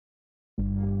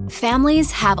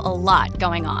Families have a lot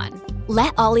going on.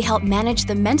 Let Ollie help manage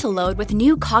the mental load with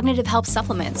new cognitive help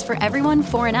supplements for everyone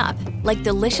 4 and up, like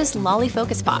delicious Lolly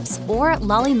Focus Pops or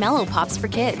Lolly Mellow Pops for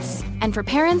kids. And for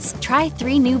parents, try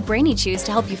 3 new Brainy Chews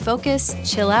to help you focus,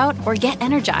 chill out, or get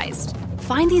energized.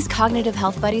 Find these cognitive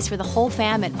health buddies for the whole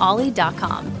fam at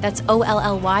ollie.com. That's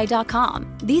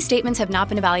OLLY.com. These statements have not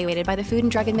been evaluated by the Food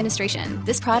and Drug Administration.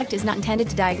 This product is not intended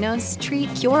to diagnose,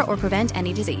 treat, cure, or prevent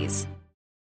any disease.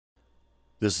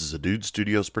 This is a Dude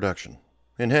Studios production.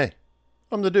 And hey,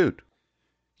 I'm the dude.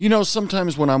 You know,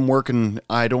 sometimes when I'm working,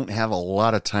 I don't have a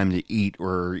lot of time to eat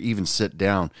or even sit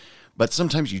down. But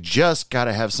sometimes you just got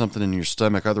to have something in your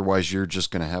stomach. Otherwise, you're just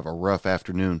going to have a rough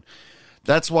afternoon.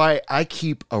 That's why I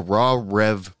keep a Raw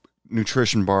Rev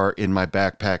nutrition bar in my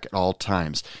backpack at all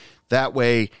times. That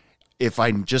way, if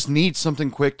I just need something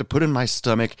quick to put in my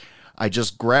stomach, I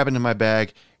just grab it in my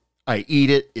bag. I eat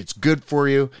it. It's good for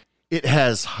you. It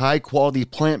has high-quality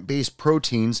plant-based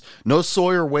proteins, no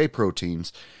soy or whey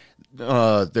proteins.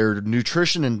 They're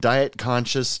nutrition and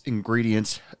diet-conscious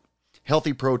ingredients,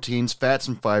 healthy proteins, fats,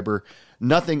 and fiber,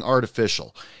 nothing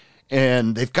artificial.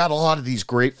 And they've got a lot of these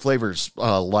great flavors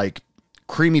like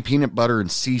creamy peanut butter and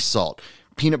sea salt,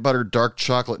 peanut butter dark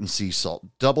chocolate and sea salt,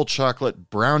 double chocolate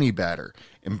brownie batter,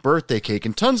 and birthday cake,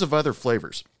 and tons of other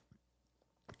flavors.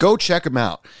 Go check them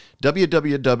out.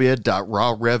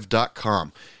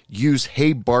 www.rawrev.com. Use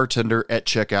Hey Bartender at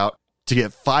checkout to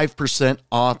get 5%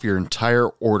 off your entire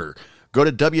order. Go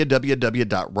to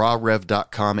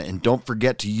www.rawrev.com and don't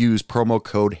forget to use promo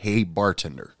code Hey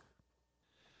Bartender.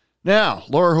 Now,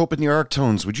 Laura Hope and the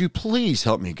Arctones, would you please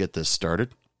help me get this started?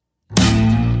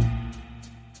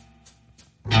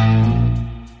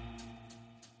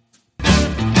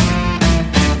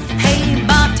 Hey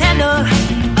bartender,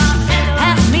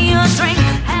 pass me a drink.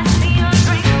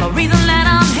 The reason that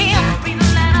I'm here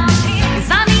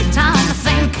is I need time to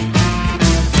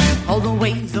think. All the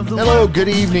ways of the Hello, good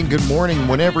evening, good morning,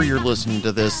 whenever you're listening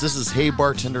to this. This is Hey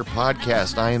Bartender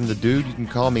Podcast. I am the dude. You can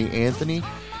call me Anthony.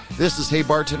 This is Hey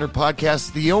Bartender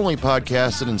Podcast, the only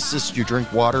podcast that insists you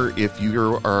drink water if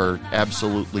you are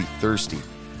absolutely thirsty.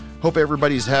 Hope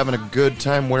everybody's having a good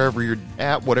time wherever you're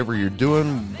at, whatever you're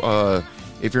doing.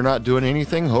 If you're not doing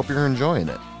anything, hope you're enjoying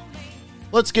it.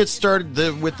 Let's get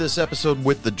started with this episode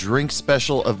with the drink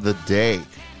special of the day.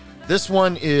 This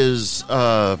one is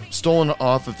stolen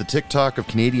off of the TikTok of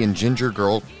Canadian Ginger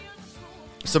Girl.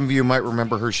 Some of you might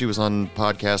remember her. She was on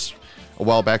podcast a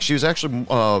while back. She was actually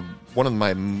one of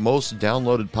my most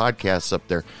downloaded podcasts up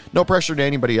there. No pressure to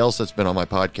anybody else that's been on my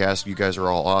podcast. You guys are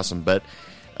all awesome. But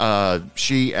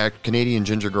Canadian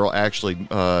Ginger Girl, actually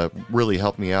really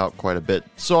helped me out quite a bit.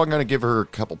 So I'm going to give her a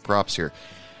couple props here.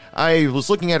 I was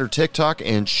looking at her TikTok,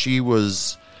 and she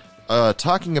was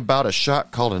talking about a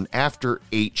shot called an After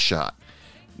 8 shot.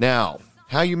 Now,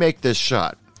 how you make this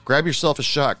shot? Grab yourself a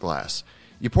shot glass.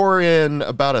 You pour in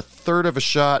about a third of a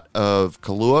shot of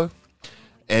Kahlua,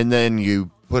 and then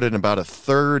you put in about a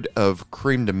third of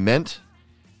cream de mint,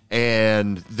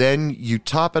 and then you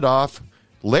top it off,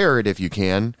 layer it if you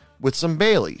can, with some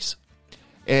Baileys.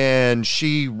 And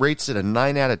she rates it a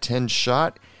 9 out of 10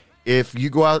 shot. If you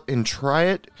go out and try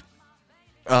it,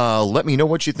 let me know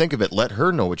what you think of it. Let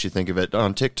her know what you think of it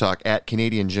on TikTok at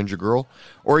Canadian Ginger Girl.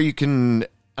 Or you can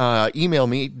email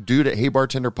me,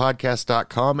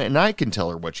 dude@heybartenderpodcast.com, and I can tell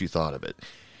her what you thought of it.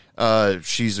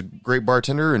 She's a great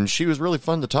bartender, and she was really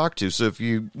fun to talk to. So if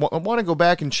you want to go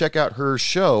back and check out her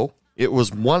show, it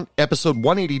was episode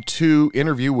 182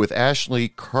 interview with Ashley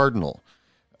Cardinal.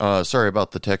 Sorry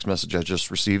about the text message I just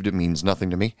received. It means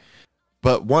nothing to me.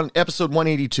 But episode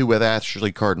 182 with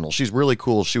Ashley Cardinal. She's really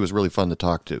cool. She was really fun to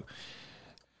talk to.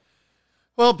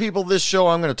 Well, people, this show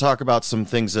I'm going to talk about some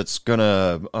things that's going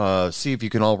to see if you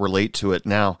can all relate to it.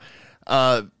 Now,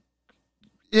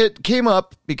 it came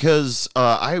up because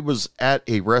I was at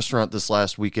a restaurant this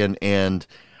last weekend, and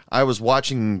I was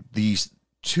watching these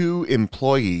 2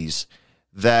 employees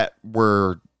that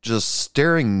were just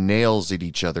staring nails at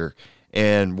each other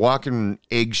and walking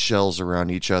eggshells around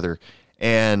each other.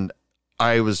 And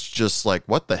I was just like,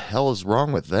 what the hell is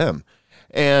wrong with them?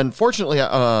 And fortunately,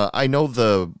 I know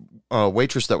the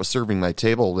waitress that was serving my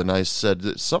table, and I said,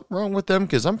 is something wrong with them?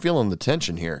 Because I'm feeling the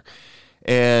tension here.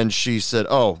 And she said,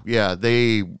 oh, yeah,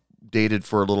 they dated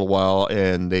for a little while,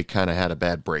 and they kind of had a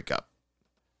bad breakup.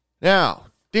 Now,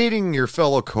 dating your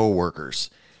fellow coworkers.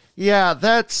 Yeah,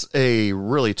 that's a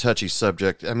really touchy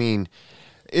subject. I mean,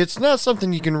 it's not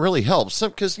something you can really help.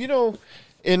 Because, you know,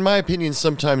 in my opinion,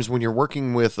 sometimes when you're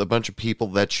working with a bunch of people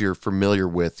that you're familiar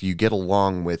with, you get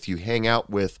along with, you hang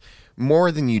out with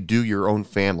more than you do your own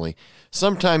family,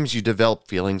 sometimes you develop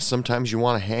feelings. Sometimes you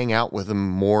want to hang out with them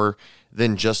more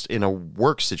than just in a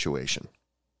work situation.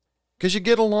 Because you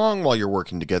get along while you're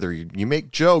working together. You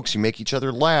make jokes, you make each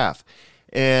other laugh.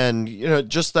 And,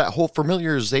 just that whole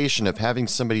familiarization of having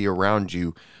somebody around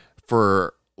you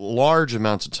for large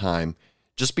amounts of time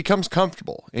just becomes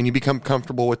comfortable. And you become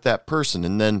comfortable with that person.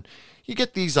 And then you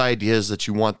get these ideas that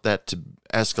you want that to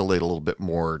escalate a little bit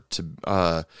more,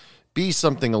 to be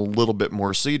something a little bit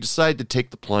more. So you decide to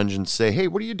take the plunge and say, hey,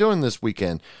 what are you doing this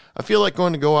weekend? I feel like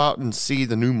going to go out and see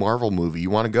the new Marvel movie. You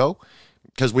want to go?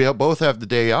 Because we both have the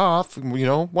day off,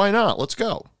 why not? Let's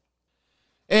go.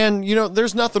 And,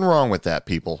 there's nothing wrong with that,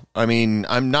 people. I mean,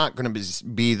 I'm not going to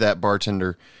be that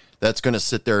bartender that's going to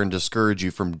sit there and discourage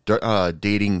you from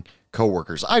dating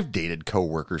coworkers. I've dated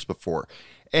coworkers before,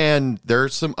 and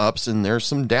there's some ups and there's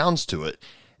some downs to it.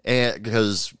 And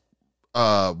because,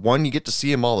 one, you get to see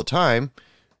them all the time,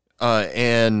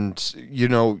 and,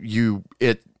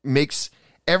 it makes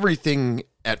everything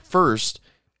at first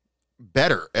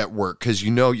better at work, because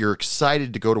you're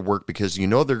excited to go to work because they're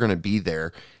going to be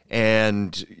there,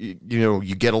 and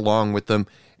you get along with them.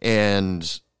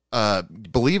 And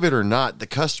believe it or not, the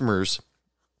customers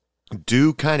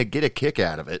do kind of get a kick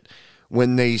out of it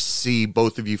when they see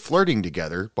both of you flirting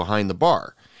together behind the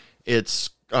bar.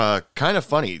 It's kind of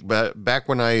funny. But back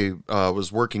when I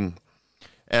was working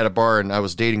at a bar and I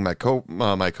was dating my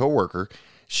coworker,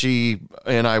 she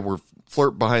and I were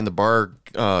flirt behind the bar.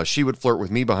 She would flirt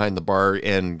with me behind the bar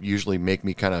and usually make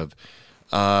me kind of,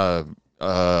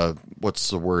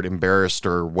 embarrassed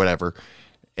or whatever.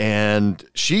 And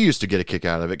she used to get a kick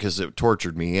out of it because it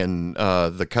tortured me. And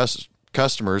the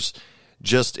customers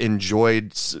just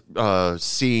enjoyed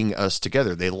seeing us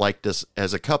together. They liked us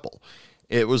as a couple.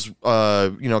 It was,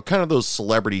 kind of those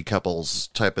celebrity couples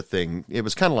type of thing. It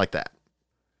was kind of like that.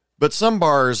 But some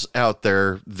bars out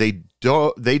there, they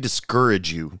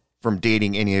discourage you from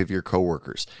dating any of your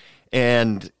coworkers.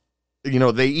 And,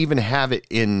 they even have it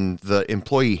in the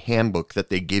employee handbook that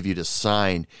they give you to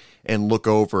sign and look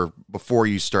over before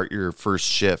you start your first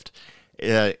shift.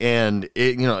 And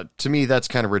it, to me, that's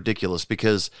kind of ridiculous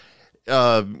because,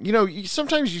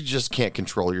 sometimes you just can't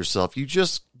control yourself. You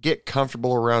just get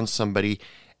comfortable around somebody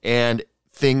and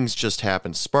things just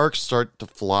happen. Sparks start to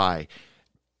fly.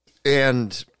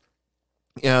 And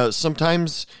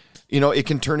sometimes, it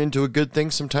can turn into a good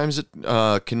thing. Sometimes it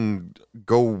can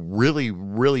go really,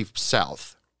 really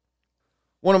south.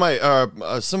 One of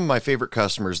my, some of my favorite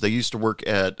customers, they used to work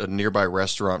at a nearby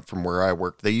restaurant from where I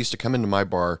worked. They used to come into my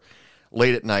bar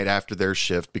late at night after their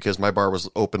shift because my bar was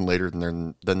open later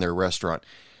than their restaurant.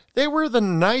 They were the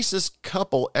nicest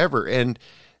couple ever. And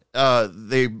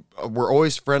they were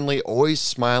always friendly, always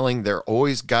smiling. They're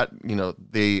always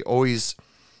they always,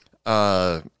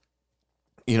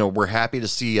 were happy to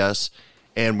see us,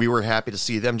 and we were happy to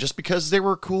see them just because they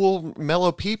were cool,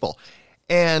 mellow people.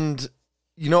 And,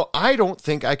 I don't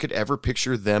think I could ever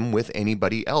picture them with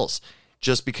anybody else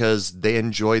just because they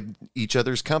enjoyed each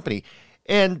other's company.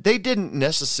 And they didn't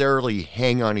necessarily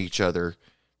hang on each other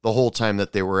the whole time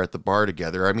that they were at the bar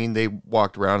together. I mean, they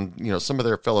walked around, some of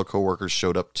their fellow coworkers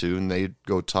showed up too, and they'd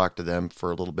go talk to them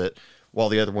for a little bit while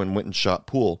the other one went and shot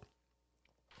pool.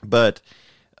 But,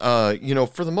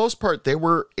 for the most part, they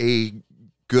were a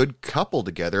good couple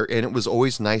together, and it was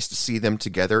always nice to see them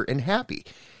together and happy.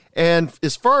 And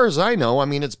as far as I know, I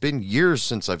mean, it's been years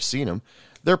since I've seen them.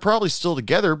 They're probably still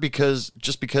together because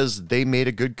they made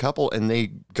a good couple and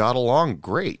they got along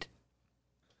great.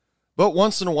 But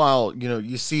once in a while,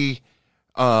 you see,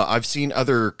 I've seen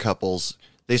other couples.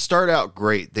 They start out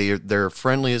great. They're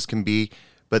friendly as can be,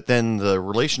 but then the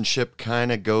relationship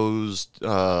kind of goes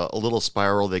a little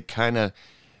spiral. They kind of,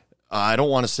 I don't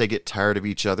want to say get tired of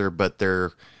each other, but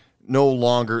they're no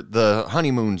longer, the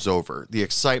honeymoon's over. The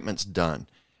excitement's done.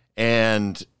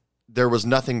 And there was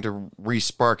nothing to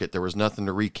re-spark it. There was nothing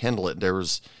to rekindle it. There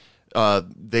was,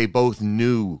 they both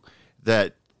knew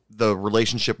that the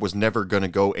relationship was never going to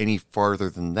go any farther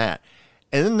than that.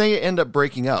 And then they end up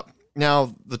breaking up.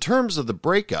 Now, the terms of the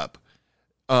breakup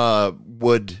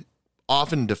would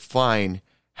often define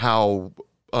how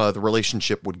the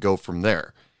relationship would go from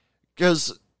there.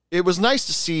 Because it was nice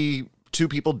to see two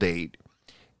people date,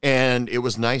 and it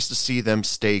was nice to see them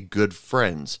stay good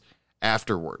friends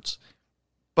afterwards.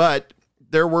 But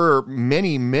there were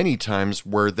many, many times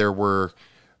where there were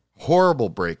horrible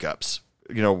breakups.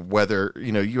 Whether,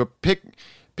 you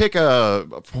pick a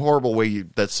horrible way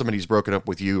that somebody's broken up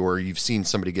with you, or you've seen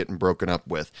somebody getting broken up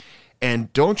with.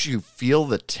 And don't you feel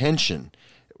the tension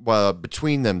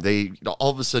between them? They all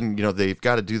of a sudden, they've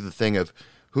got to do the thing of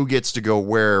who gets to go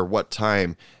where, what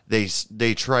time.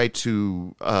 They try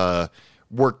to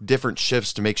work different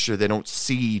shifts to make sure they don't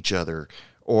see each other,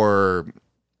 or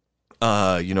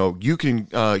You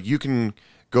can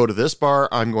go to this bar.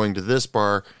 I'm going to this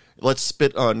bar. Let's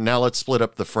split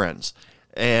up the friends.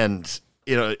 And,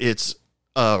 it's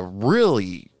a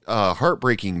really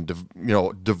heartbreaking,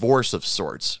 divorce of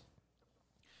sorts.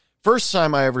 First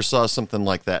time I ever saw something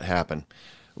like that happen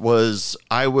was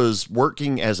I was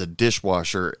working as a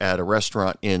dishwasher at a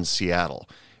restaurant in Seattle.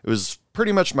 It was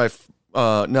pretty much it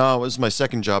was my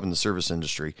second job in the service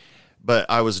industry, but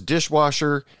I was a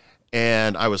dishwasher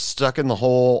and I was stuck in the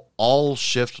hole all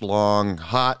shift long,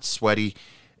 hot, sweaty,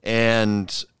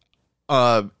 and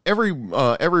every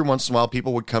once in a while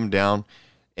people would come down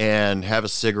and have a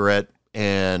cigarette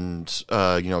and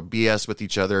BS with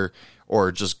each other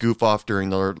or just goof off during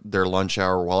their lunch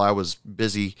hour while I was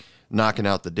busy knocking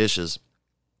out the dishes.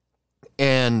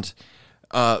 And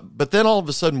but then all of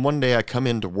a sudden one day I come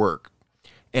into work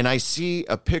and I see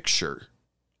a picture.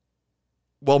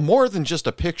 Well, more than just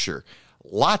a picture,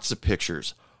 lots of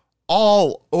pictures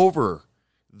all over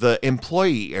the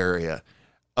employee area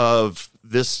of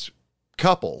this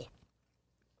couple,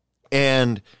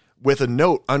 and with a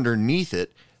note underneath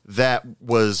it that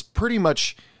was pretty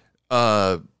much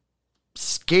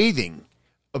scathing.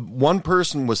 One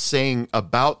person was saying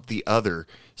about the other,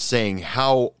 saying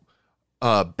how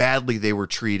badly they were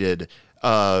treated,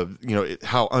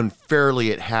 how unfairly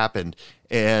it happened,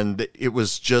 and it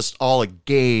was just all a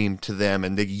game to them,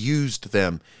 and they used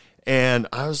them. And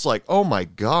I was like, oh my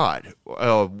God,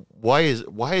 why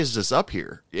is this up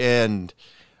here? And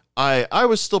I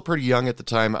was still pretty young at the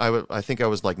time. I think I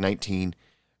was like 19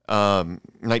 or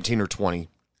 20.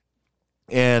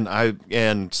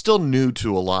 And still new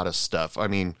to a lot of stuff. I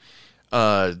mean,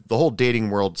 the whole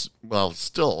dating world's, well,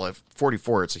 still at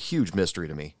 44, it's a huge mystery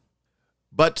to me.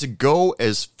 But to go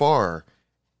as far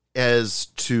as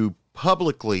to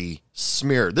publicly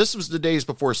smear, this was the days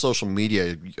before social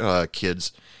media,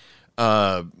 kids,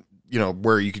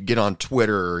 where you could get on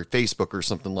Twitter or Facebook or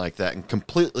something like that and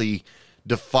completely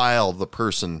defile the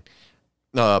person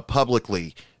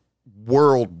publicly,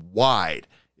 worldwide.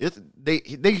 This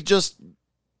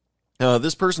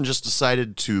person just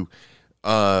decided to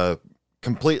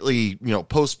completely,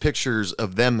 post pictures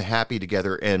of them happy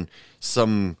together and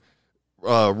some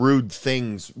rude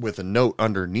things with a note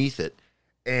underneath it,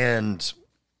 and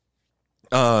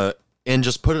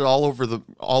just put it all over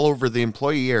the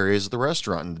employee areas of the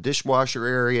restaurant, in the dishwasher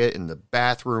area, in the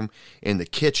bathroom, in the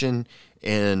kitchen,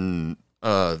 in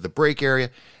the break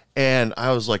area. And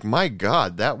I was like, my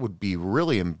God, that would be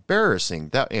really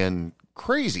embarrassing and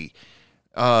crazy.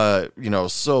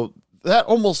 So that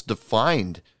almost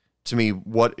defined to me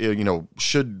what,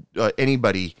 should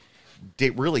anybody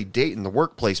really date in the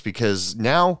workplace, because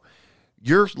now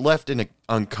you're left in an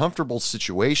uncomfortable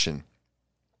situation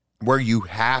where you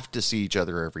have to see each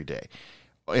other every day.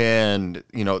 And,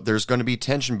 there's going to be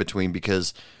tension between,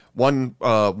 because one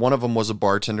of them was a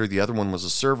bartender, the other one was a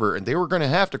server, and they were going to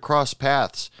have to cross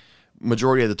paths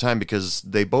majority of the time because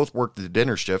they both worked the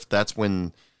dinner shift. That's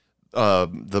when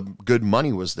the good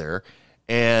money was there.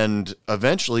 And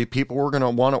eventually people were going to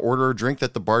want to order a drink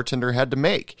that the bartender had to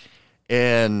make.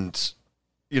 And,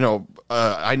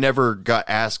 I never got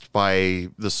asked by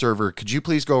the server, could you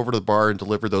please go over to the bar and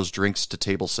deliver those drinks to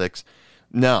table 6?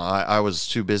 No, I was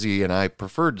too busy and I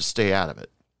preferred to stay out of it.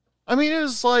 I mean, it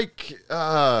was like,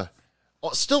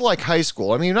 still like high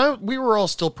school. I mean, we were all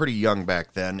still pretty young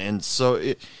back then. And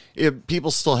so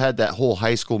people still had that whole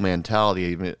high school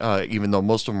mentality, even though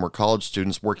most of them were college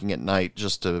students working at night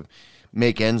just to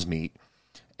make ends meet.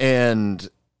 And,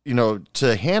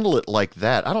 to handle it like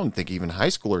that, I don't think even high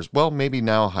schoolers, well, maybe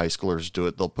now high schoolers do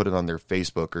it. They'll put it on their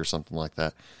Facebook or something like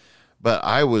that. But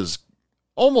I was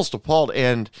almost appalled.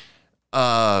 And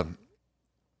the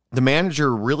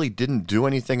manager really didn't do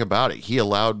anything about it. He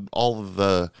allowed all of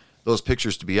those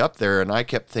pictures to be up there. And I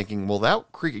kept thinking, well,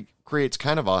 that creates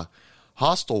kind of a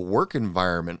hostile work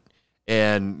environment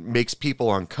and makes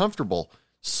people uncomfortable.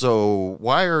 So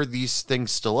why are these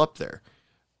things still up there?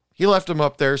 He left them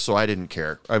up there, so I didn't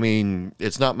care. I mean,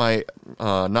 it's not my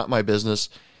business.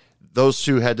 Those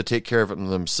two had to take care of it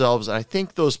themselves. I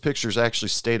think those pictures actually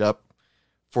stayed up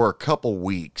for a couple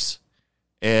weeks.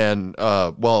 And,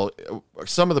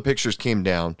 some of the pictures came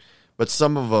down, but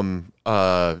some of them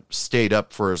stayed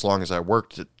up for as long as I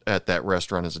worked at that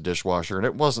restaurant as a dishwasher. And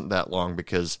it wasn't that long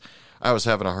because I was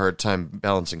having a hard time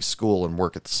balancing school and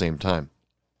work at the same time.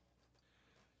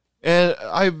 And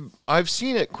I've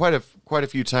seen it quite a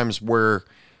few times where,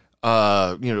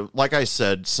 like I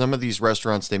said, some of these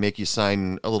restaurants, they make you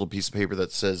sign a little piece of paper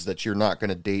that says that you're not going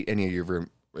to date any of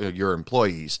your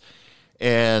employees.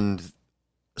 And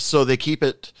so they keep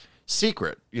it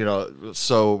secret,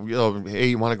 so, hey,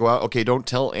 you want to go out? Okay, don't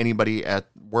tell anybody at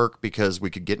work because we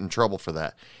could get in trouble for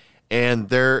that. And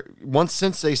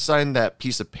since they signed that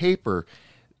piece of paper,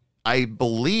 I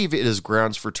believe it is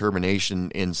grounds for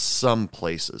termination in some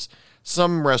places.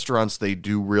 Some restaurants, they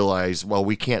do realize, well,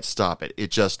 we can't stop it.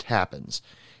 It just happens.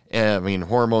 I mean,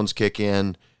 hormones kick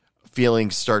in,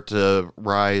 feelings start to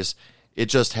rise. It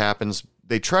just happens.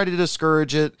 They try to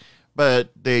discourage it,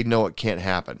 but they know it can't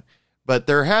happen. But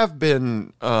there have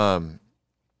been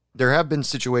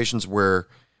situations where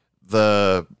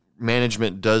the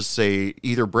management does say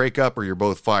either break up or you're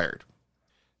both fired.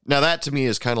 Now that to me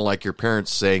is kind of like your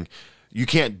parents saying you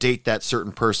can't date that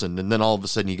certain person, and then all of a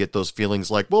sudden you get those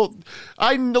feelings like, well,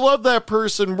 I love that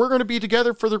person. We're going to be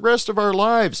together for the rest of our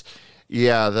lives.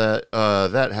 Yeah,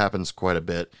 that happens quite a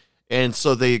bit. And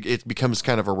so it becomes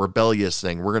kind of a rebellious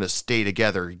thing. We're going to stay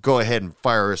together. Go ahead and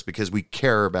fire us because we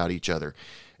care about each other.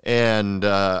 And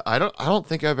I don't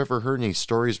think I've ever heard any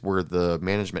stories where the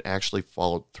management actually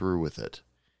followed through with it.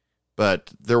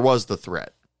 But there was the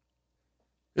threat.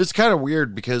 It's kind of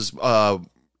weird because the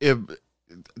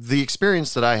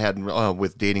experience that I had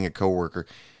with dating a coworker,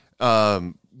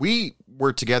 we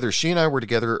were together. She and I were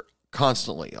together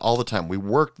constantly, all the time. We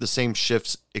worked the same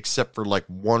shifts except for like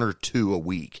 1 or 2 a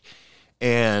week.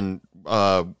 And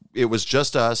it was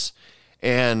just us.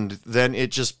 And then it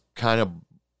just kind of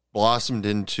blossomed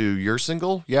into, you're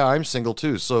single? Yeah, I'm single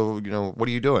too. So, what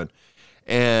are you doing?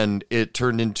 And it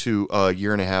turned into a 1.5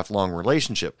 year long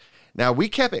relationship. Now, we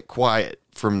kept it quiet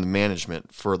from the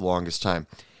management for the longest time.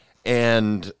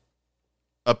 And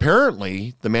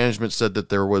apparently the management said that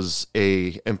there was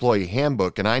a employee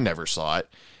handbook, and I never saw it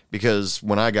because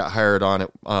when I got hired on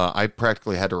it, I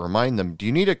practically had to remind them, do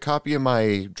you need a copy of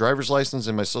my driver's license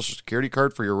and my social security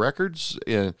card for your records?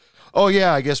 And, oh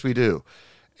yeah, I guess we do.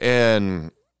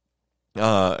 And,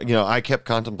 I kept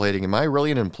contemplating, am I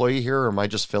really an employee here or am I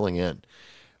just filling in?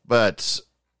 But,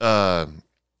 she and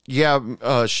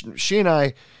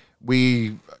I,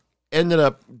 we ended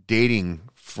up dating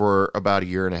for about 1.5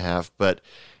 years, but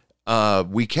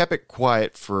we kept it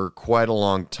quiet for quite a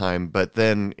long time. But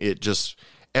then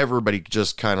everybody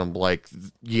just kind of like,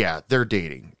 yeah, they're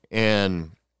dating.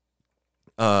 And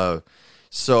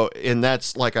and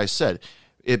that's, like I said,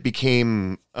 it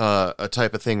became a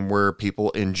type of thing where people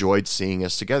enjoyed seeing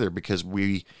us together because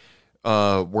we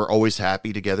were always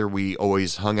happy together. We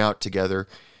always hung out together,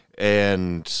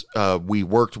 and we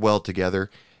worked well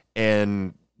together,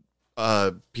 and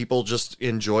people just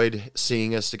enjoyed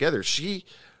seeing us together. She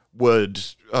would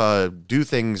do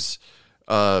things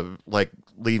like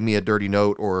leave me a dirty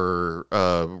note or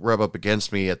rub up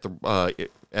against me at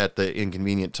the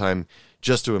inconvenient time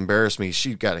just to embarrass me.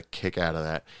 She got a kick out of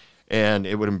that. And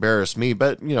it would embarrass me,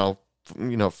 but,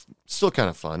 still kind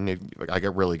of fun. I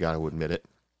really got to admit it.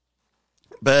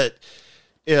 But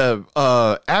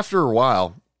after a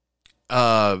while,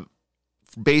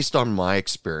 based on my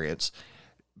experience,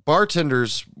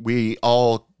 bartenders, we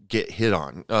all get hit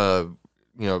on. No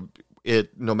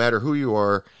matter who you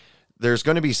are, there's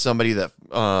going to be somebody that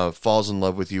falls in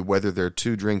love with you, whether they're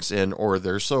 2 drinks in or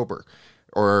they're sober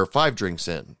or 5 drinks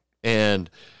in. And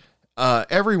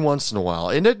every once in a while,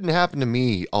 it didn't happen to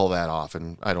me all that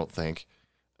often, I don't think.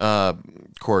 Of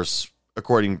course,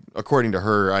 according to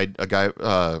her, a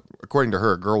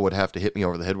girl would have to hit me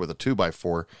over the head with a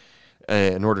 2x4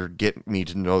 in order to get me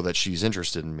to know that she's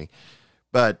interested in me.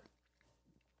 But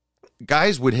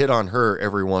guys would hit on her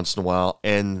every once in a while,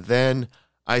 and then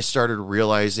I started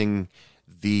realizing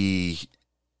the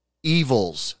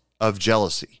evils of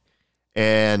jealousy.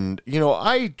 And,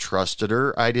 I trusted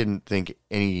her. I didn't think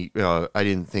she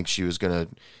was going to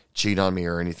cheat on me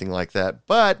or anything like that.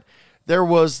 But there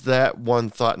was that one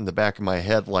thought in the back of my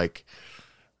head, like,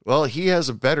 well, he has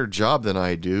a better job than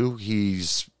I do.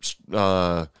 He's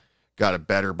got a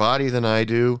better body than I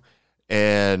do.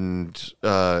 And,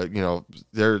 I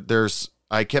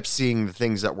kept seeing the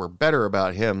things that were better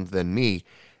about him than me.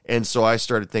 And so I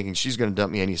started thinking she's going to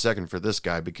dump me any second for this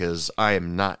guy because I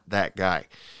am not that guy.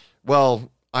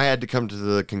 Well, I had to come to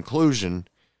the conclusion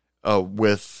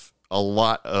with a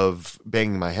lot of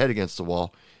banging my head against the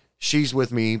wall. She's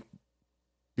with me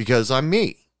because I'm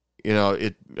me.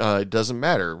 It doesn't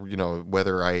matter,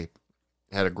 whether I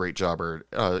had a great job or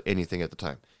anything at the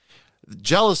time. The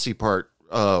jealousy part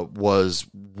was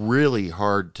really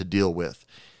hard to deal with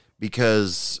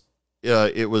because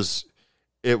it was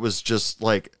just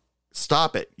like,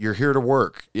 stop it. You're here to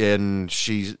work. And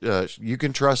you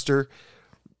can trust her.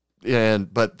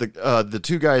 But the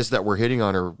 2 guys that were hitting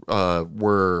on her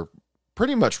were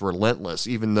pretty much relentless,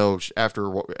 even though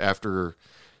after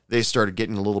they started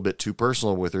getting a little bit too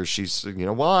personal with her. She's,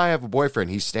 well, I have a boyfriend.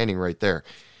 He's standing right there.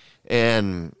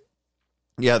 And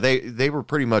yeah, they were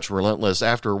pretty much relentless.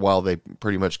 After a while, they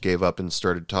pretty much gave up and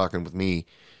started talking with me.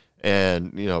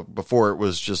 And, before it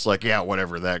was just like, yeah,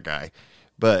 whatever, that guy.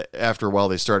 But after a while,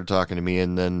 they started talking to me,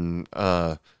 and then,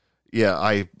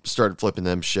 I started flipping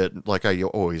them shit like I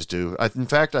always do. In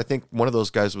fact, I think one of those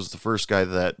guys was the first guy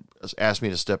that asked me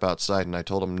to step outside, and I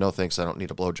told him, no thanks, I don't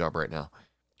need a blowjob right now.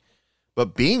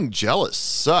 But being jealous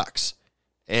sucks.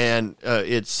 And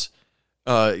it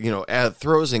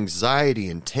throws anxiety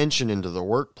and tension into the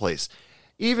workplace.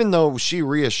 Even though she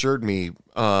reassured me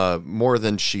more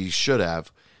than she should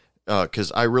have,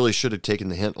 because I really should have taken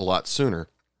the hint a lot sooner,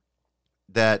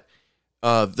 that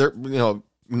I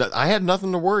had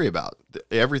nothing to worry about.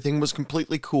 Everything was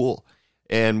completely cool.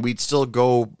 And we'd still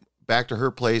go back to her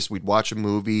place. We'd watch a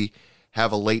movie,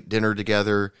 have a late dinner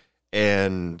together,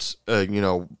 and,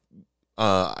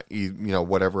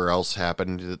 whatever else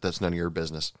happened, that's none of your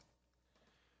business.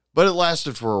 But it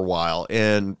lasted for a while,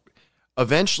 and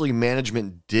eventually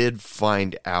management did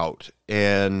find out,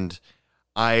 and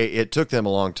it took them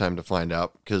a long time to find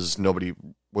out because nobody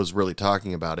was really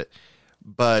talking about it.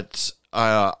 But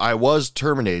I was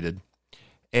terminated,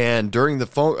 and during the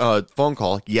phone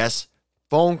call, yes,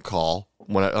 phone call,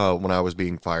 when I was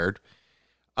being fired,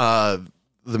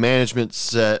 the management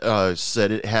said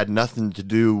it had nothing to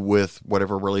do with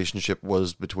whatever relationship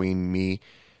was between me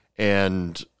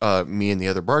and the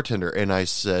other bartender. And I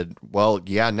said, well,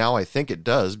 yeah, now I think it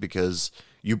does because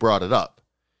you brought it up.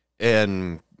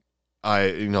 And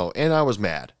I was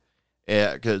mad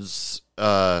because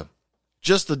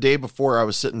just the day before, I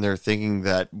was sitting there thinking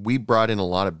that we brought in a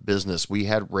lot of business. We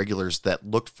had regulars that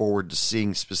looked forward to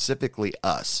seeing specifically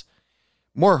us.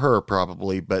 More her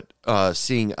probably, but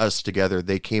seeing us together,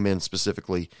 they came in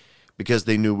specifically because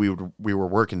they knew we were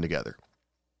working together.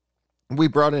 We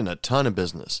brought in a ton of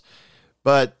business,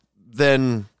 but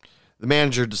then the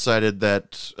manager decided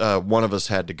that one of us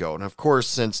had to go. And of course,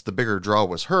 since the bigger draw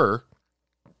was her,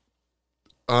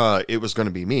 it was going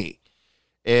to be me.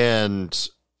 And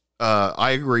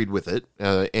I agreed with it.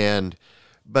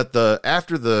 But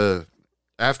after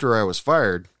I was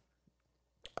fired,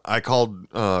 I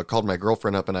called my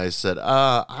girlfriend up and I said,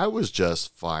 I was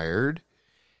just fired.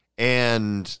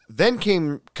 And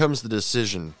then comes the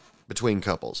decision between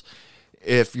couples.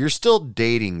 If you're still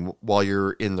dating while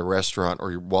you're in the restaurant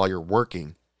or while you're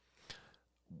working,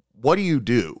 what do you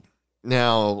do?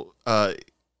 Now,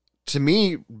 to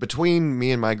me, between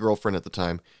me and my girlfriend at the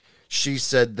time, she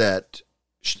said that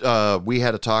we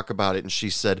had to talk about it. And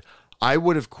she said, I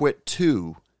would have quit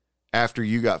too after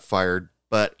you got fired,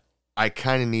 but I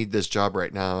kind of need this job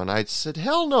right now. And I said,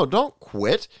 hell no, don't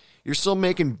quit. You're still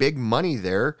making big money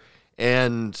there.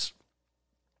 And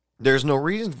there's no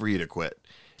reason for you to quit.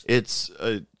 It's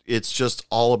just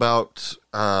all about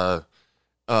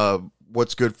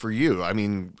what's good for you. I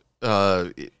mean,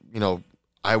 I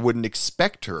wouldn't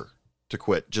expect her to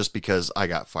quit just because I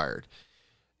got fired.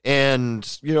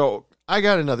 And, I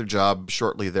got another job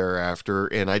shortly thereafter,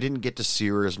 and I didn't get to see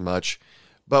her as much,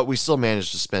 but we still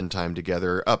managed to spend time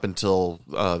together up until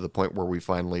the point where we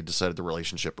finally decided the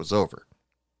relationship was over.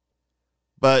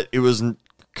 But it was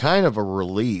kind of a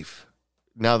relief,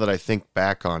 now that I think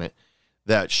back on it,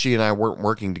 that she and I weren't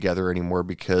working together anymore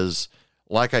because,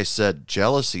 like I said,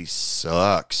 jealousy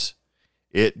sucks.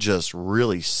 It just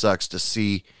really sucks to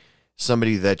see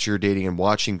somebody that you're dating and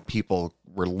watching people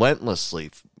relentlessly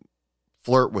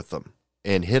flirt with them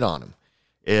and hit on them.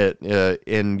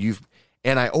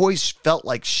 And I always felt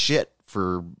like shit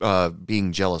for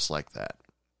being jealous like that.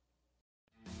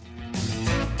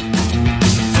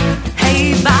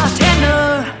 Hey,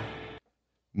 bartender.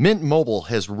 Mint Mobile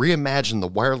has reimagined the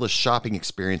wireless shopping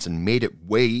experience and made it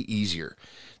way easier.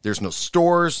 There's no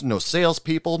stores, no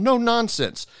salespeople, no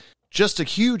nonsense. Just a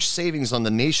huge savings on the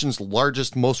nation's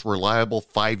largest, most reliable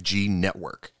 5G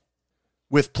network.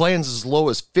 With plans as low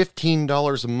as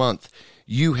 $15 a month,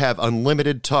 you have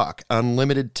unlimited talk,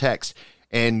 unlimited text,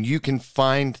 and you can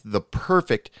find the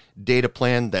perfect data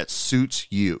plan that suits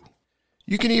you.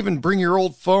 You can even bring your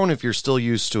old phone if you're still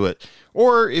used to it.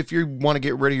 Or if you want to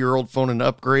get rid of your old phone and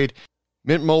upgrade,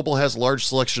 Mint Mobile has a large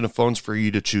selection of phones for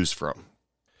you to choose from.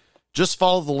 Just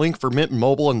follow the link for Mint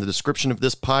Mobile in the description of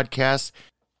this podcast.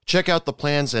 Check out the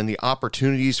plans and the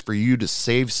opportunities for you to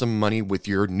save some money with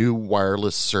your new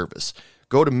wireless service.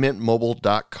 Go to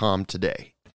mintmobile.com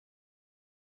today.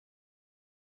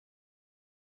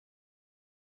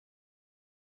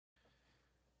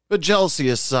 But jealousy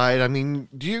aside, I mean,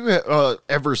 do you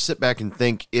ever sit back and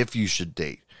think if you should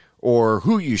date or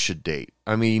who you should date?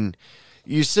 I mean,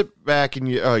 you sit back and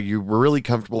you're really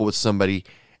comfortable with somebody,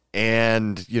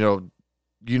 and you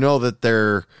know that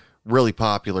they're really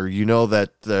popular, you know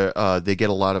that they get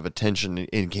a lot of attention,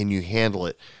 and can you handle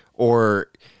it?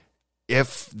 Or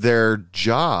if their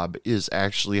job is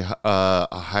actually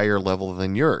a higher level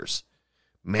than yours.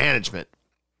 Management.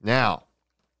 Now,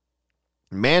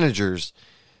 managers,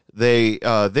 they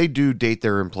do date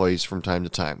their employees from time to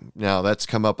time. Now, that's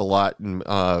come up a lot, and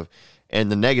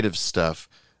the negative stuff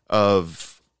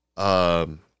of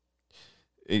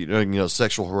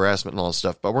sexual harassment and all this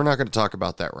stuff, but we're not going to talk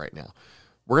about that right now.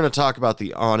 We're going to talk about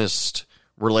the honest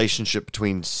relationship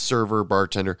between server,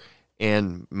 bartender,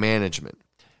 and management.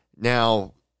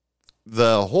 Now,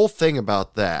 the whole thing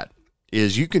about that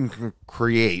is you can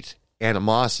create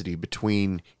animosity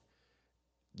between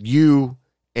you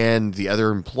and the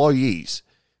other employees,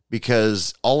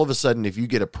 because all of a sudden, if you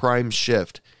get a prime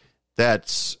shift,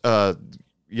 that's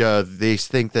they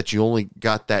think that you only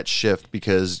got that shift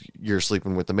because you're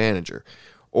sleeping with the manager,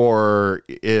 or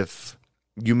if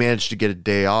you managed to get a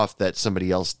day off that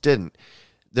somebody else didn't.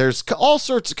 There's all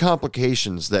sorts of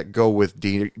complications that go with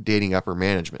dating upper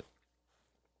management,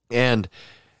 and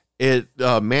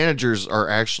managers are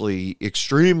actually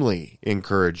extremely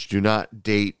encouraged. Do not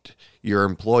date your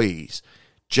employees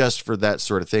just for that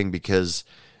sort of thing, because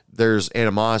there's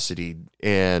animosity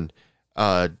and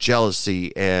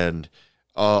jealousy and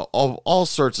all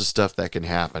sorts of stuff that can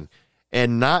happen,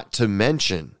 and not to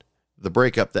mention the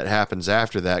breakup that happens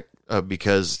after that,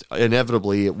 because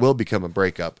inevitably it will become a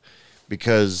breakup,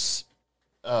 because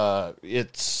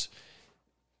it's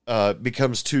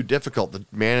becomes too difficult. The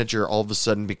manager all of a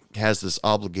sudden has this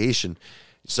obligation.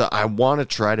 So I want to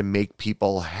try to make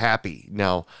people happy.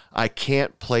 Now, I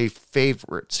can't play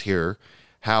favorites here.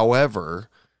 However,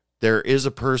 there is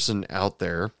a person out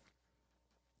there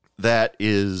that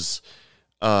is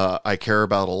I care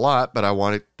about a lot, but I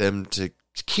want them to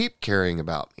keep caring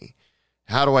about me.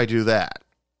 How do I do that?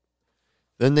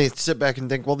 Then they sit back and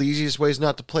think, well, the easiest way is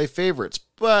not to play favorites.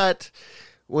 But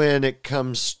when it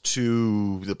comes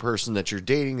to the person that you're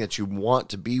dating, that you want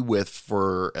to be with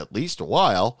for at least a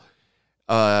while,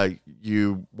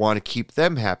 you want to keep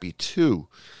them happy too.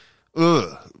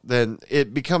 Then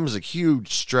it becomes a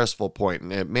huge stressful point.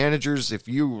 And managers, if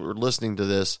you are listening to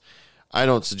this, I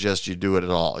don't suggest you do it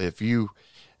at all. If you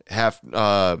have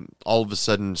all of a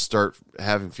sudden start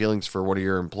having feelings for one of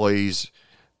your employees,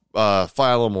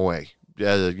 file them away. Put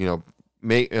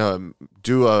them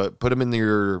in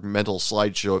your mental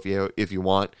slideshow if you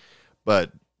want,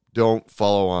 but don't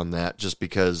follow on that, just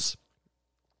because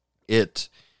it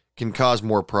can cause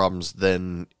more problems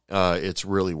than it's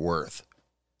really worth.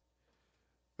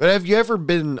 But have you ever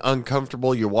been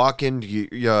uncomfortable? You walk in,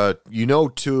 you know,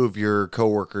 two of your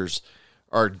coworkers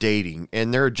are dating,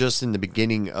 and they're just in the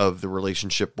beginning of the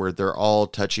relationship where they're all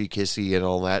touchy kissy and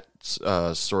all that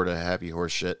sort of happy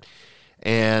horse shit.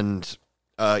 And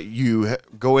you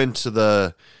go into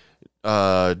the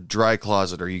dry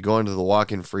closet, or you go into the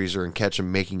walk-in freezer and catch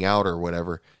them making out or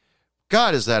whatever.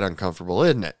 God, is that uncomfortable,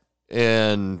 isn't it?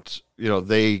 And,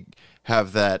 they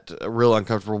have that real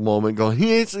uncomfortable moment going,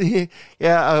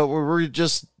 we're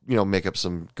just, make up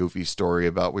some goofy story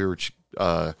about we were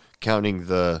counting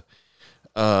the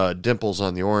dimples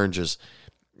on the oranges.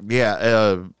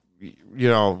 How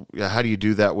do you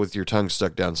do that with your tongue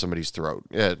stuck down somebody's throat?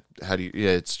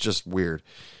 It's just weird.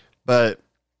 But,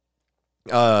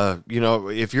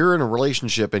 if you're in a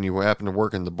relationship and you happen to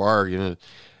work in the bar,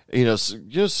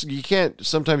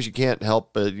 sometimes you can't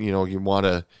help, but, you want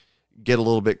to get a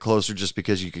little bit closer just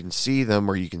because you can see them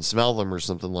or you can smell them or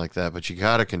something like that. But you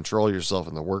got to control yourself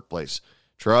in the workplace.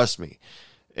 Trust me.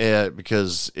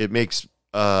 Because it makes,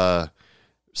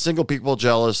 single people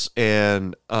jealous,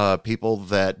 and people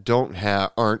that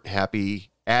aren't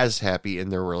as happy in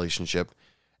their relationship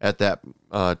at that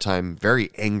time very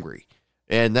angry,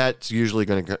 and that's usually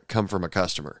going to come from a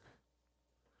customer.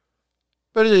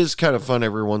 But it is kind of fun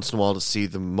every once in a while to see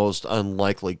the most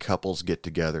unlikely couples get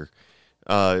together.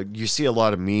 You see a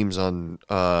lot of memes on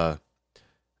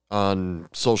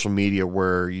social media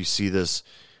where you see this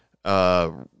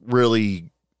really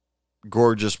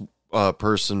gorgeous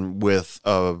person with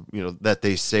that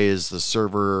they say is the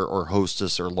server or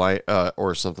hostess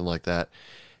or something like that,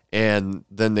 and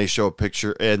then they show a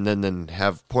picture and then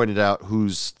have pointed out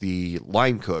who's the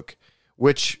line cook,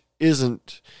 which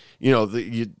isn't,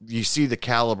 you see the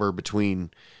caliber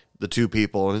between the two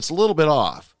people, and it's a little bit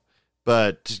off,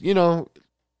 but the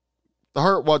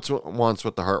heart wants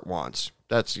what the heart wants.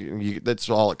 That's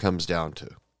all it comes down to.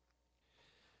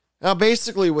 Now,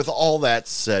 basically, with all that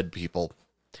said, people,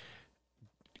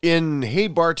 in Hey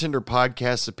Bartender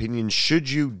Podcast's opinion, should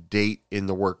you date in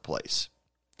the workplace?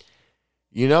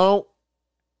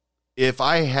 if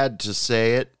I had to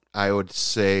say it, I would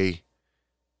say,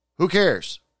 who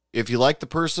cares? If you like the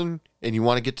person and you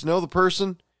want to get to know the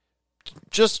person,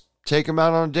 just take them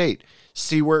out on a date.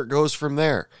 See where it goes from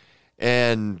there.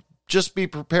 And just be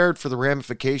prepared for the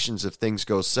ramifications if things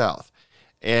go south.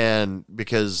 And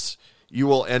because you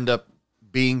will end up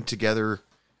being together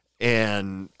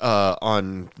and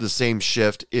on the same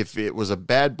shift. If it was a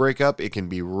bad breakup, it can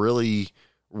be really,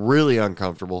 really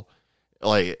uncomfortable.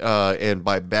 And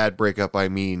by bad breakup, I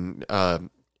mean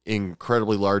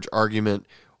incredibly large argument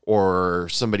or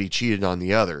somebody cheated on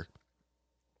the other.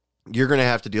 You're going to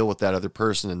have to deal with that other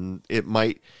person, and it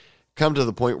might come to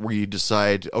the point where you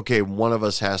decide, okay, one of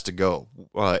us has to go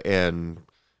and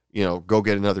go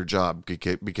get another job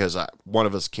because one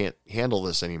of us can't handle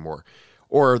this anymore.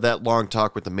 Or that long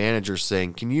talk with the manager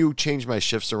saying, can you change my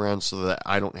shifts around so that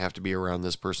I don't have to be around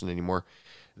this person anymore?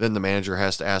 Then the manager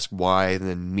has to ask why, and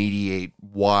then mediate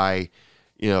why,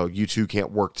 you two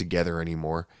can't work together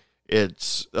anymore.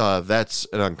 That's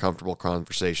an uncomfortable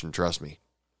conversation, trust me.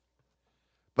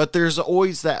 But there's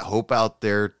always that hope out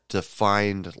there to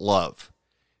find love.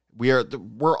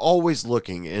 We're always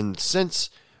looking, and since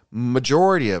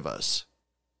majority of us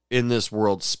in this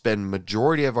world spend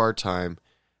majority of our time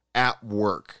at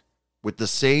work with the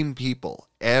same people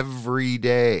every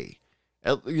day,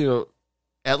 at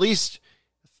least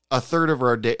a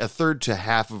third to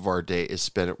half of our day is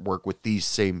spent at work with these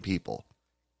same people.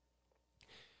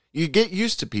 You get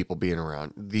used to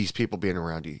these people being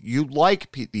around you. You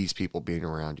like these people being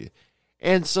around you.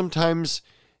 And sometimes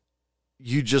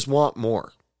you just want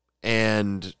more.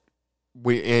 And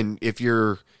if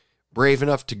you're brave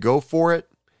enough to go for it,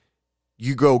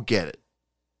 you go get it.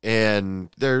 And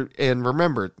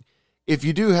remember, if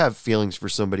you do have feelings for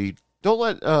somebody,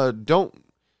 just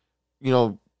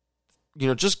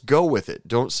go with it.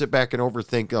 Don't sit back and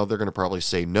overthink, they're going to probably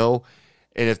say no.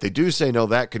 And if they do say no,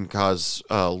 that can cause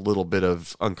a little bit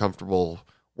of uncomfortable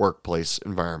workplace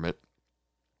environment.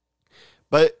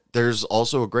 But there's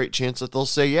also a great chance that they'll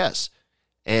say yes.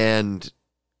 And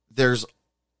there's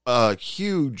a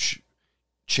huge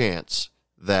chance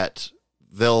that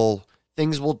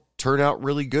things will turn out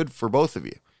really good for both of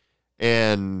you.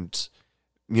 And,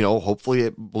 hopefully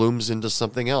it blooms into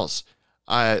something else.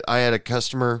 I had a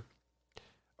coworker.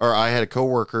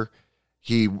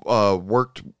 He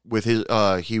worked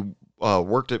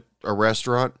at a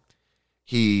restaurant.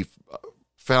 He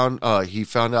found out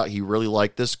he really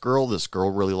liked this girl. This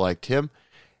girl really liked him,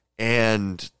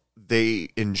 and they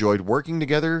enjoyed working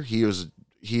together.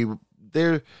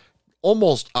 They're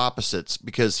almost opposites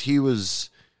because he was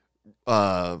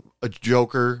a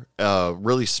joker,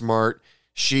 really smart.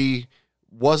 She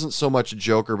wasn't so much a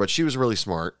joker, but she was really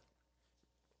smart,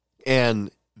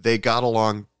 and they got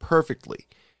along perfectly.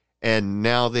 And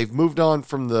now they've moved on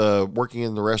from the working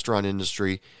in the restaurant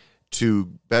industry to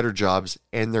better jobs,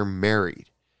 and they're married.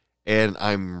 And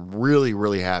I'm really,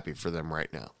 really happy for them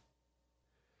right now.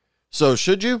 So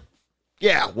should you?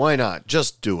 Yeah, why not?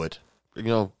 Just do it.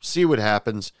 See what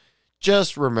happens.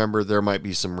 Just remember there might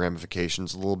be some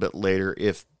ramifications a little bit later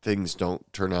if things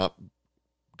don't turn out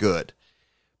good.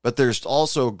 But there's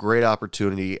also a great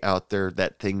opportunity out there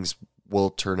that things will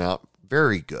turn out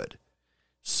very good.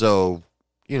 So,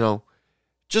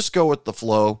 just go with the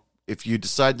flow. If you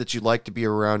decide that you like to be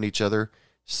around each other,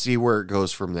 see where it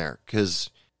goes from there. Because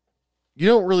you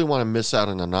don't really want to miss out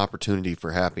on an opportunity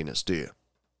for happiness, do you?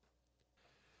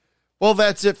 Well,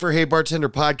 that's it for Hey Bartender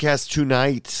Podcast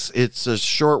tonight. It's a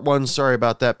short one. Sorry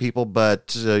about that, people. But,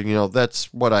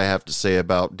 that's what I have to say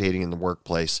about dating in the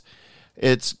workplace.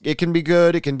 It can be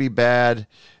good. It can be bad.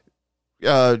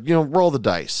 Roll the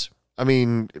dice.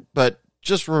 But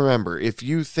just remember, if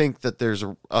you think that there's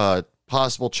a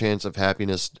possible chance of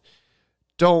happiness,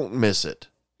 don't miss it.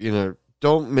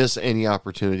 Don't miss any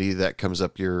opportunity that comes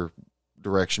up your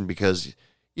direction because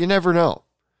you never know.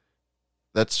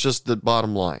 That's just the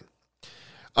bottom line.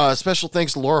 Special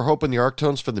thanks to Laura Hope and the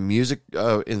Arctones for the music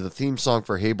in the theme song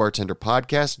for Hey Bartender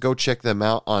Podcast. Go check them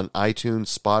out on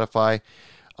iTunes, Spotify,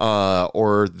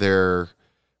 or their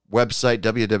website,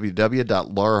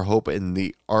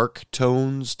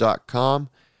 www.laurahopeandthearctones.com.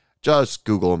 Just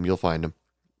Google them, you'll find them.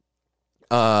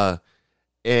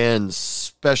 And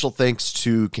special thanks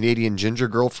to Canadian Ginger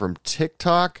Girl from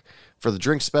TikTok for the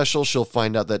drink special. She'll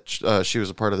find out that she was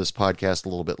a part of this podcast a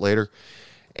little bit later.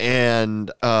 And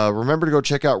remember to go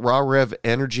check out Raw Rev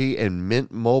Energy and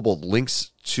Mint Mobile.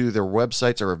 Links to their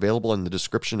websites are available in the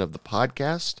description of the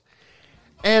podcast.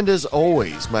 And as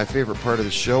always, my favorite part of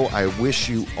the show, I wish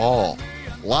you all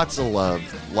lots of love,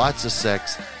 lots of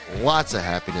sex, lots of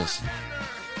happiness,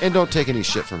 and don't take any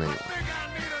shit from anyone.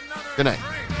 Good night.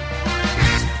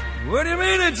 What do you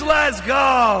mean it's last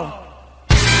call?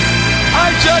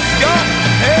 I just got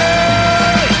here!